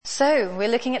So, we're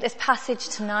looking at this passage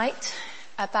tonight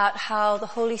about how the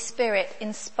Holy Spirit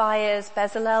inspires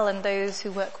Bezalel and those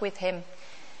who work with him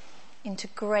into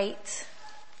great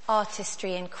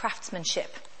artistry and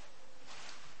craftsmanship.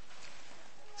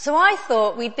 So I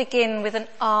thought we'd begin with an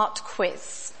art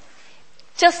quiz,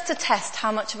 just to test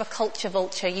how much of a culture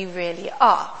vulture you really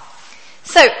are.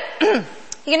 So, you're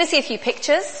going to see a few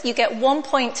pictures. You get 1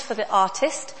 point for the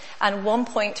artist and 1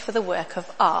 point for the work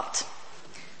of art.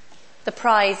 The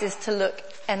prize is to look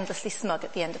endlessly smug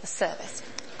at the end of the service.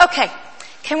 Okay,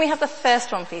 can we have the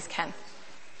first one please, Ken?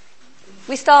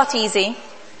 We start easy.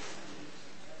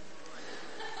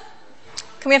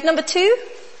 Can we have number 2?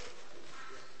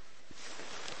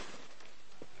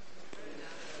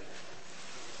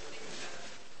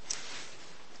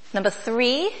 Number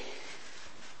 3.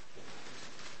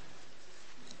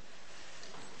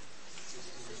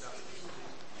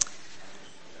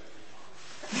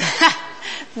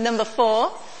 Number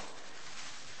 4.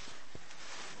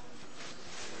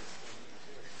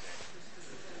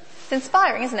 It's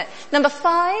inspiring, isn't it? Number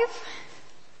 5.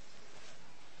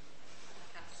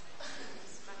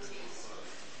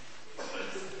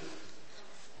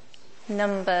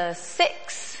 Number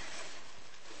 6.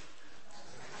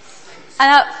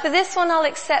 And for this one I'll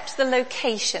accept the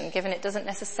location, given it doesn't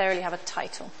necessarily have a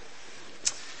title.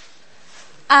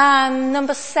 And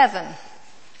number 7.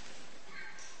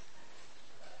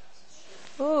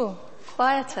 Ooh,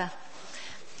 quieter.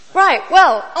 Right,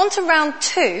 well, on to round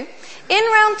 2. In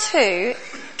round 2,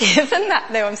 given that,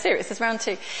 no, I'm serious, it's round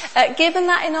 2. Given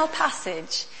that in our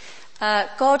passage,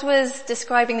 God was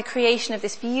describing the creation of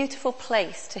this beautiful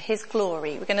place to his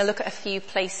glory. We're going to look at a few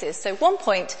places. So 1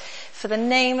 point for the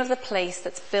name of the place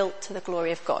that's built to the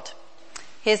glory of God.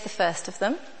 Here's the first of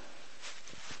them.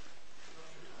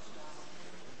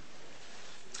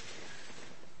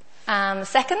 And the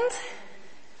second.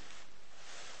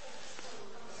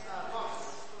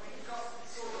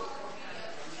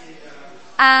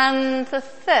 And the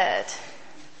third.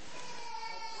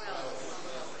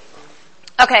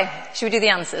 Okay, should we do the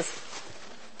answers?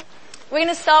 We're going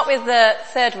to start with the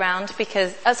third round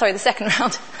because, the second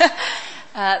round,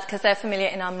 because they're familiar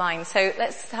in our minds. So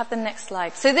let's have the next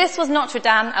slide. So this was Notre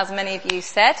Dame, as many of you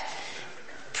said,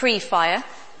 pre-fire.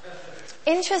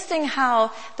 Interesting how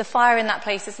the fire in that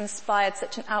place has inspired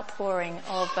such an outpouring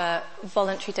of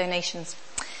voluntary donations.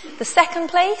 The second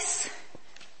place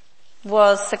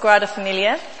was Sagrada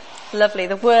Familia. Lovely.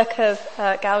 The work of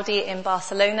Gaudi in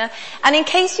Barcelona. And in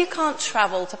case you can't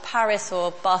travel to Paris or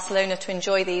Barcelona to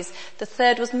enjoy these, the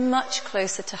third was much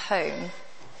closer to home.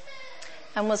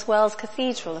 And was Wells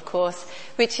Cathedral, of course,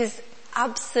 which is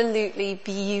absolutely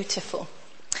beautiful.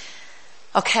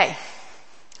 Okay.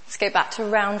 Let's go back to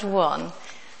round 1.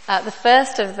 The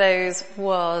first of those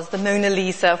was the Mona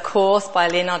Lisa, of course, by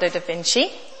Leonardo da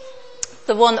Vinci.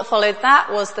 The one that followed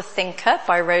that was The Thinker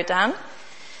by Rodin.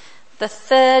 The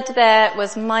third there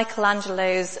was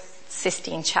Michelangelo's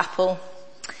Sistine Chapel.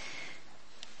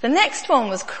 The next one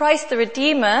was Christ the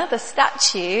Redeemer, the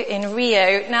statue in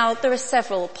Rio. Now, there are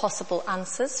several possible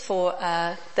answers for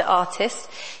the artist.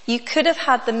 You could have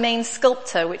had the main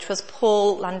sculptor, which was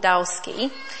Paul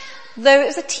Landowski, though it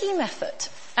was a team effort,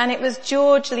 and it was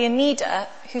George Leonida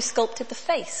who sculpted the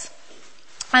face.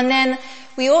 And then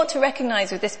we ought to recognize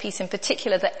with this piece in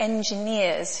particular the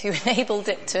engineers who enabled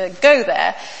it to go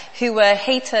there, who were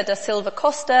Heiter da Silva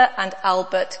Costa and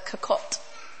Albert Cocotte.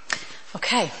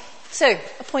 Okay, so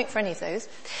a point for any of those.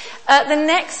 The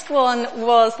next one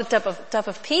was the Dove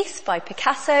of Peace by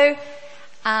Picasso,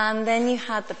 and then you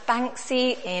had the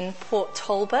Banksy in Port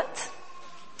Talbot.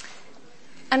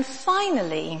 And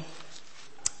finally,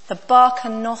 the Barca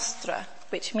Nostra,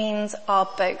 which means our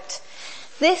boat.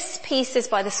 This piece is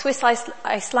by the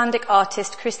Swiss-Icelandic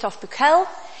artist Christoph Buchel.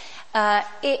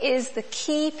 It is the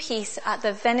key piece at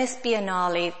the Venice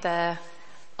Biennale, the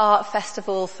art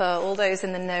festival for all those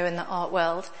in the know in the art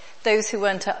world. Those who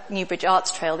weren't at Newbridge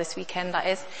Arts Trail this weekend, that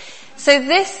is. So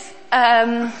this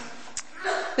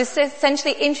was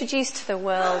essentially introduced to the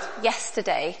world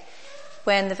yesterday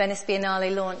when the Venice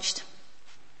Biennale launched.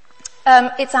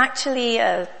 It's actually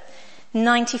a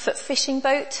 90-foot fishing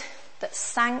boat that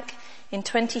sank in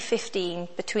 2015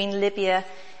 between Libya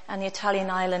and the Italian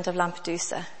island of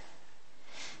Lampedusa.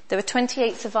 There were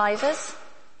 28 survivors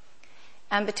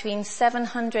and between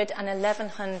 700 and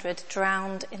 1100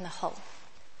 drowned in the hull.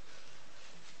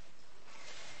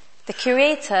 The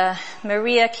curator,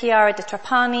 Maria Chiara di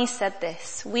Trapani, said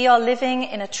this: "We are living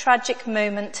in a tragic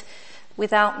moment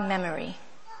without memory.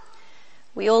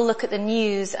 We all look at the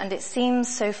news and it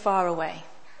seems so far away.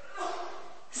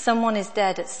 Someone is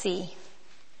dead at sea,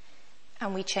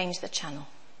 and we change the channel."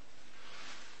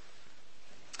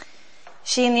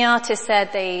 She and the artist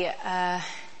said they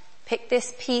picked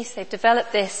this piece, they've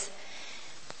developed this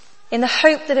in the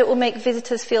hope that it will make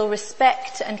visitors feel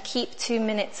respect and keep 2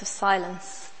 minutes of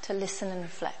silence to listen and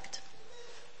reflect.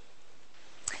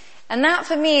 And that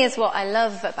for me is what I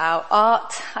love about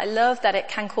art. I love that it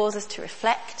can cause us to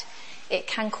reflect. It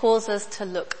can cause us to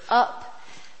look up,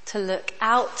 to look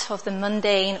out of the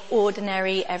mundane,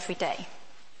 ordinary, everyday.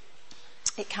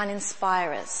 It can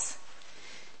inspire us.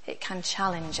 It can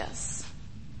challenge us.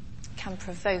 It can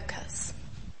provoke us.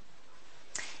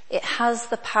 It has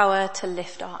the power to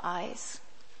lift our eyes.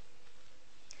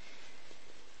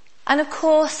 And of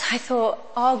course, I thought,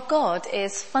 our God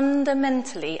is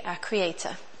fundamentally our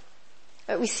creator.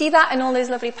 But we see that in all those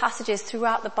lovely passages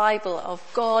throughout the Bible of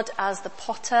God as the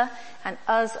potter and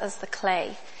us as the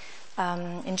clay.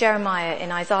 In Jeremiah,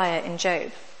 in Isaiah, in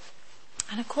Job.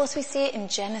 And of course we see it in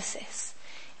Genesis,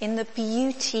 in the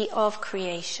beauty of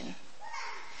creation.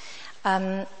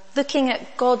 Looking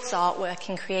at God's artwork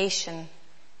in creation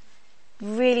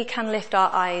really can lift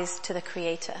our eyes to the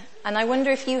Creator. And I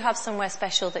wonder if you have somewhere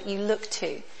special that you look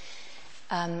to,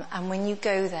 and when you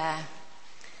go there,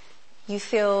 you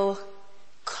feel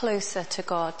closer to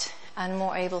God and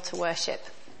more able to worship.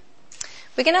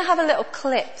 We're going to have a little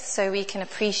clip so we can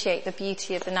appreciate the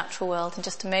beauty of the natural world in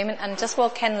just a moment. And just while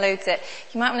Ken loads it,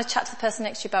 you might want to chat to the person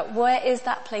next to you about where is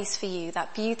that place for you,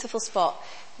 that beautiful spot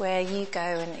where you go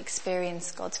and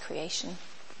experience God's creation.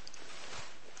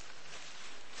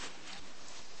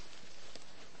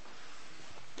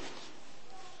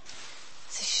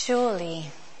 So surely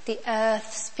the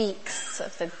earth speaks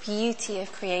of the beauty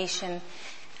of creation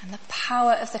and the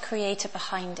power of the Creator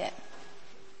behind it.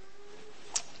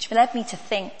 Which led me to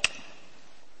think,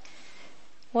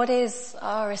 what is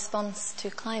our response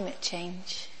to climate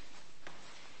change?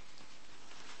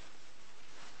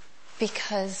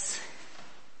 Because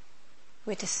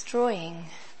we're destroying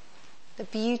the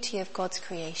beauty of God's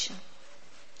creation.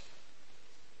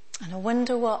 And I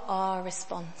wonder what our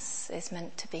response is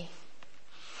meant to be.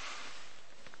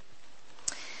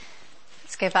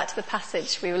 Let's go back to the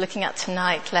passage we were looking at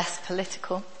tonight, less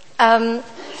political.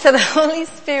 So the Holy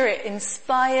Spirit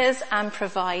inspires and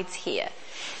provides here.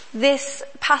 This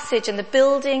passage and the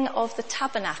building of the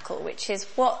tabernacle, which is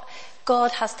what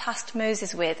God has tasked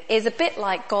Moses with, is a bit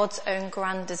like God's own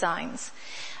grand designs.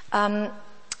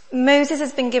 Moses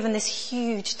has been given this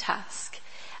huge task,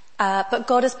 but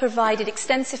God has provided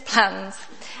extensive plans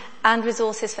and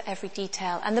resources for every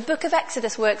detail. And the book of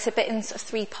Exodus works a bit in sort of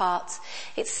 3 parts.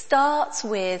 It starts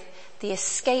with the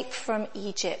escape from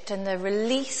Egypt and the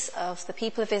release of the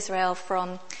people of Israel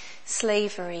from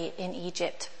slavery in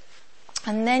Egypt.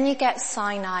 And then you get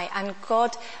Sinai and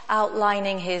God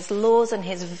outlining his laws and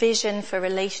his vision for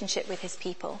relationship with his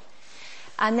people.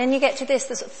 And then you get to this,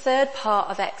 the sort of 3rd part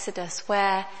of Exodus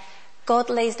where God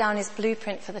lays down his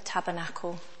blueprint for the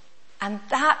tabernacle. And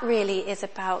that really is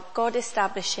about God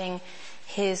establishing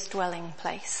his dwelling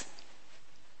place.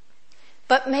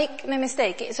 But make no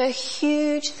mistake, it's a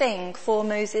huge thing for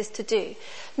Moses to do.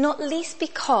 Not least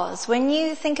because when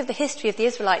you think of the history of the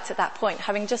Israelites at that point,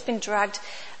 having just been dragged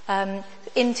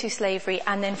into slavery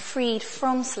and then freed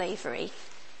from slavery,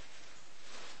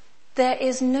 there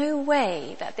is no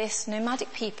way that this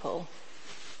nomadic people,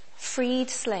 freed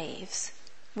slaves,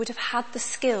 would have had the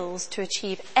skills to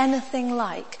achieve anything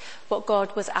like what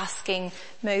God was asking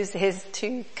Moses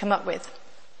to come up with.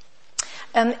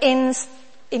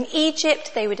 In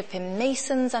Egypt, they would have been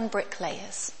masons and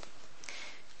bricklayers.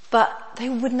 But they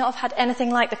would not have had anything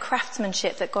like the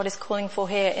craftsmanship that God is calling for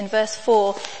here in verse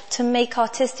 4, to make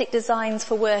artistic designs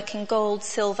for work in gold,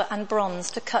 silver and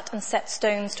bronze, to cut and set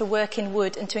stones, to work in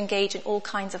wood and to engage in all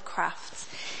kinds of crafts.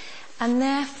 And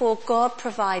therefore God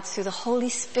provides through the Holy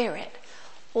Spirit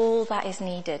all that is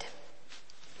needed.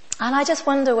 And I just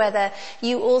wonder whether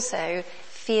you also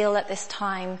feel at this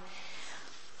time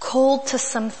called to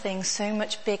something so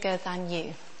much bigger than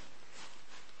you,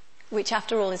 which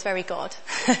after all is very God.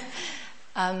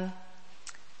 And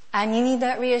you need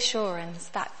that reassurance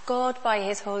that God by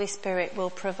his Holy Spirit will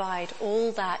provide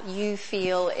all that you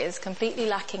feel is completely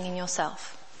lacking in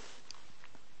yourself.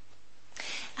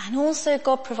 And also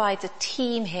God provides a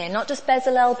team here, not just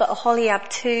Bezalel, but Aholiab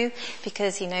too,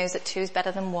 because he knows that 2 is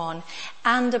better than 1,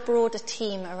 and a broader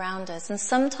team around us. And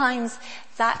sometimes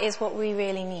that is what we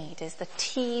really need, is the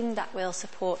team that will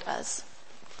support us.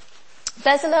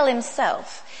 Bezalel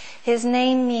himself, his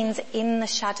name means in the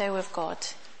shadow of God.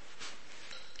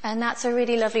 And that's a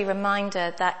really lovely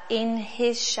reminder that in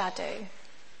his shadow,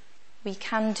 we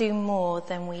can do more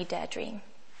than we dare dream.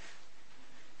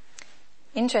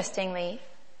 Interestingly,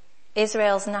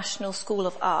 Israel's National School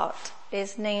of Art,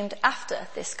 is named after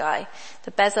this guy,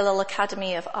 the Bezalel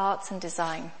Academy of Arts and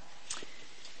Design.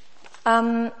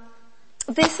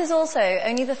 This is also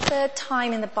only the third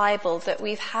time in the Bible that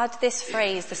we've had this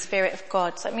phrase, the Spirit of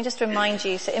God. So let me just remind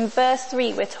you. So in verse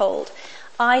 3 we're told,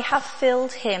 I have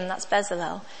filled him, that's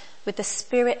Bezalel, with the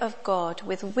Spirit of God,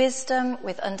 with wisdom,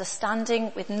 with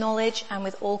understanding, with knowledge, and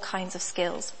with all kinds of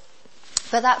skills.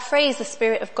 But that phrase, the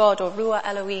Spirit of God, or Ruach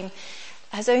Elohim,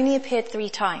 has only appeared 3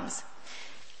 times.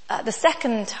 The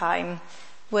second time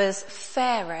was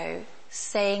Pharaoh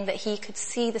saying that he could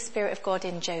see the Spirit of God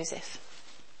in Joseph.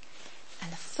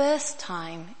 And the first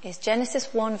time is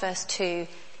Genesis 1 verse 2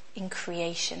 in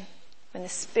creation, when the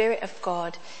Spirit of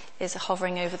God is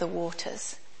hovering over the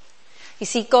waters. You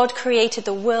see, God created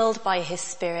the world by his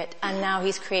Spirit, and now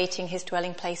he's creating his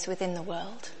dwelling place within the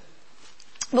world.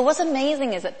 But what's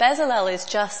amazing is that Bezalel is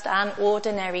just an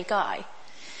ordinary guy.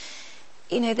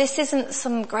 You know, this isn't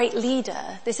some great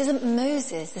leader. This isn't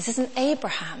Moses. This isn't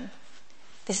Abraham.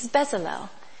 This is Bezalel,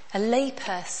 a lay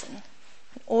person,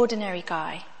 an ordinary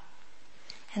guy.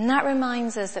 And that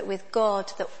reminds us that with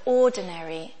God, the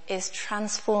ordinary is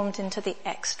transformed into the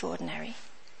extraordinary.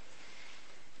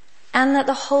 And that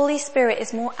the Holy Spirit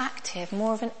is more active,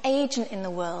 more of an agent in the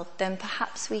world than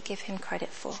perhaps we give him credit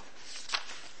for.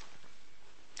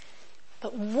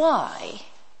 But why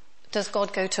does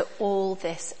God go to all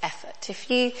this effort? If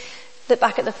you look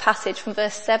back at the passage from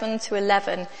verse 7 to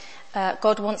 11,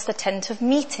 God wants the tent of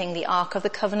meeting, the ark of the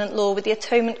covenant law with the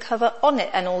atonement cover on it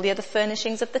and all the other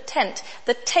furnishings of the tent,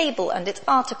 the table and its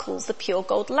articles, the pure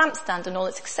gold lampstand and all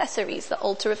its accessories, the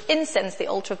altar of incense, the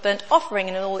altar of burnt offering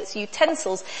and all its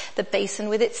utensils, the basin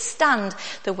with its stand,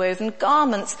 the woven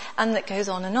garments, and that goes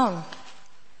on and on.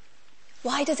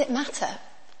 Why does it matter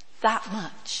that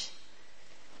much?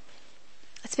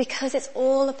 It's because it's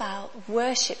all about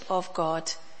worship of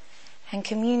God and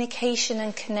communication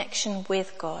and connection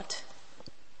with God.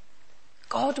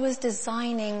 God was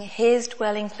designing his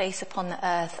dwelling place upon the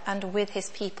earth and with his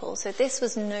people, so this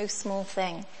was no small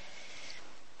thing.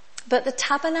 But the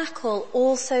tabernacle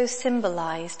also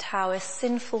symbolized how a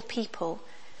sinful people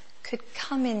could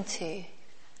come into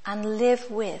and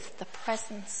live with the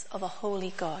presence of a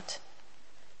holy God.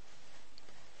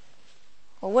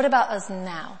 Well, what about us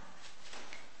now?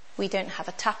 We don't have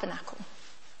a tabernacle.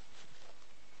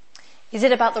 Is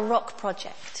it about the Rock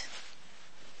Project?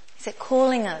 Is it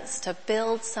calling us to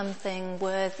build something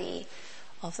worthy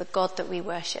of the God that we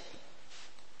worship?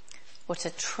 Or to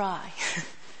try?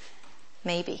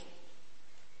 Maybe.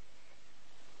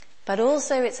 But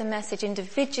also it's a message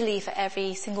individually for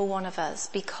every single one of us,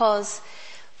 because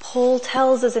Paul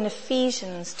tells us in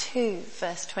Ephesians 2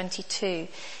 verse 22,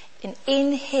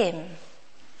 in him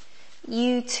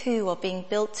you too are being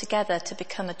built together to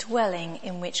become a dwelling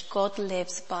in which God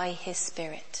lives by his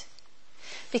Spirit.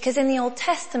 Because in the Old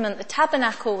Testament, the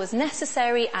tabernacle was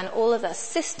necessary and all of the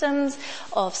systems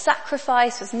of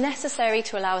sacrifice was necessary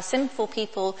to allow a sinful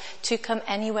people to come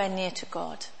anywhere near to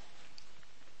God.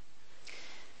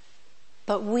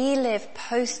 But we live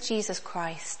post Jesus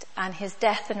Christ and his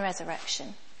death and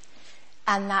resurrection.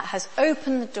 And that has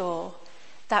opened the door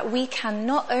that we can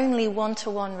not only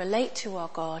one-to-one relate to our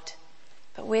God,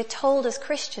 but we're told as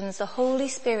Christians the Holy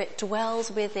Spirit dwells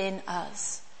within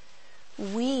us.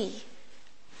 We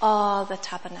are the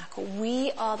tabernacle.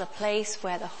 We are the place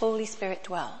where the Holy Spirit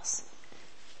dwells.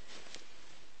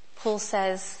 Paul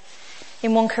says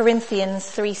in 1 Corinthians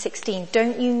 3:16,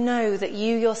 don't you know that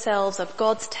you yourselves are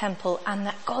God's temple and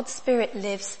that God's Spirit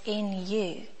lives in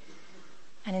you?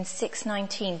 And in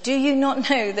 6:19, do you not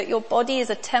know that your body is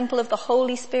a temple of the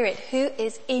Holy Spirit who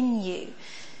is in you,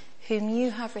 whom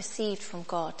you have received from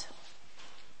God?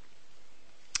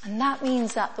 And that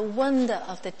means that the wonder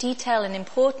of the detail and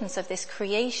importance of this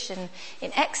creation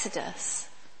in Exodus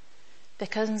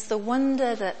becomes the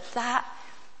wonder that that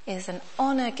is an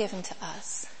honor given to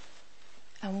us.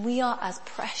 And we are as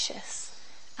precious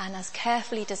and as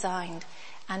carefully designed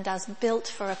and as built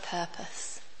for a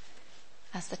purpose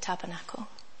as the tabernacle.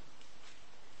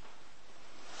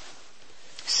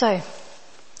 So,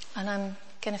 and I'm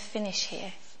going to finish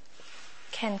here.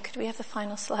 Ken, could we have the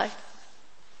final slide?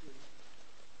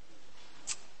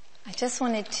 I just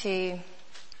wanted to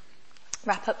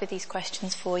wrap up with these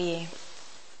questions for you.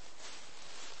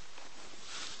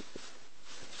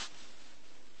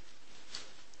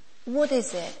 What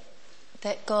is it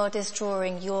that God is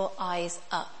drawing your eyes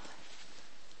up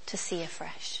to see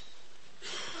afresh?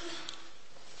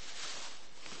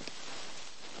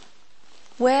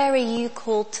 Where are you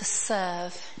called to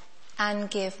serve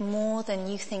and give more than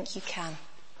you think you can?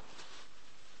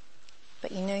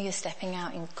 But you know you're stepping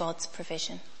out in God's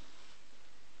provision.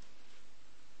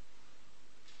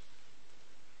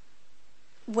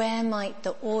 where might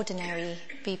the ordinary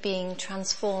be being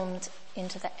transformed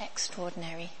into the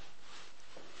extraordinary?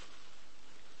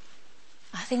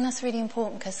 I think that's really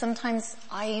important, because sometimes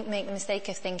I make the mistake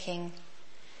of thinking,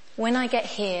 when I get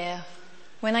here,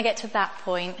 when I get to that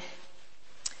point,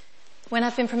 when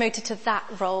I've been promoted to that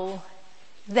role,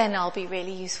 then I'll be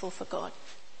really useful for God.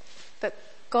 But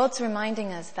God's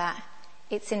reminding us that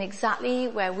it's in exactly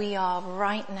where we are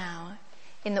right now,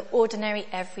 in the ordinary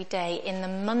everyday, in the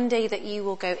Monday that you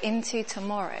will go into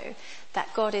tomorrow,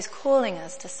 that God is calling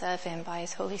us to serve him by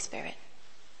his Holy Spirit.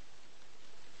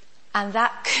 And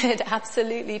that could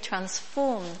absolutely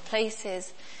transform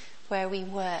places where we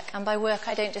work. And by work,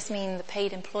 I don't just mean the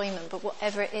paid employment, but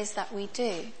whatever it is that we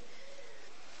do.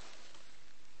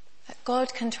 That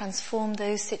God can transform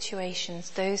those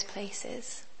situations, those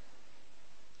places,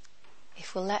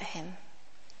 if we'll let him.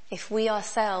 If we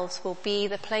ourselves will be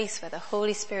the place where the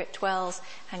Holy Spirit dwells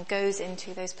and goes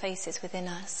into those places within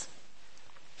us.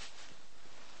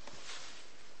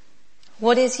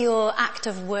 What is your act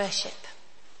of worship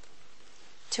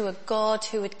to a God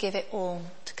who would give it all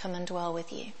to come and dwell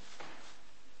with you?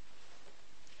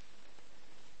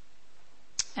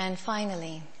 And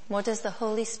finally, what does the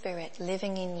Holy Spirit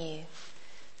living in you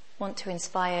want to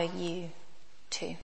inspire you to?